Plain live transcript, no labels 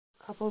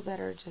couple that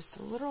are just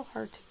a little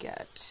hard to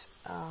get.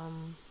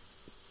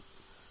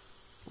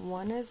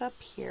 One is up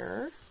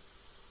here.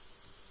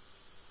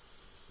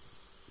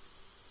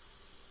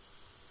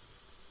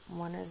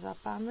 One is up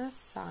on this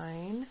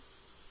sign,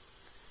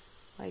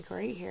 like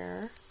right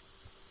here.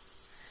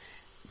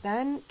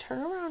 Then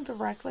turn around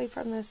directly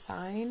from this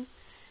sign,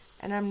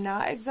 and I'm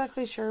not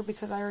exactly sure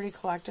because I already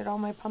collected all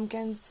my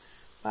pumpkins,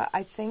 but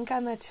I think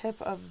on the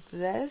tip of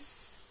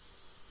this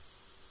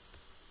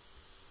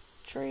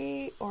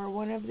tree, or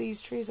one of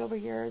these trees over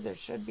here, there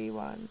should be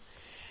one.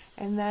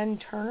 And then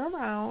turn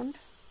around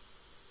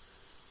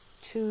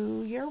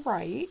to your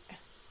right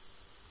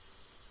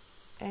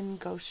and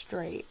go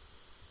straight.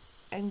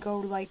 And go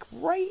like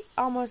right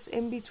almost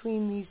in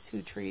between these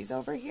two trees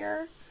over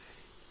here.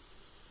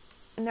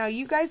 Now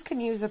you guys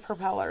can use a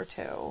propeller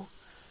too.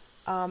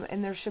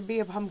 And there should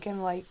be a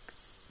pumpkin like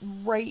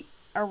right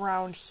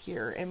around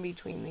here in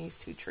between these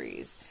two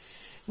trees.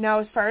 Now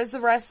as far as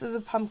the rest of the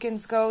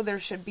pumpkins go, there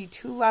should be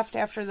 2 left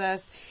after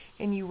this,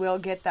 and you will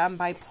get them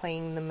by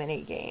playing the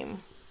mini game.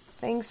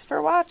 Thanks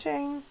for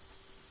watching.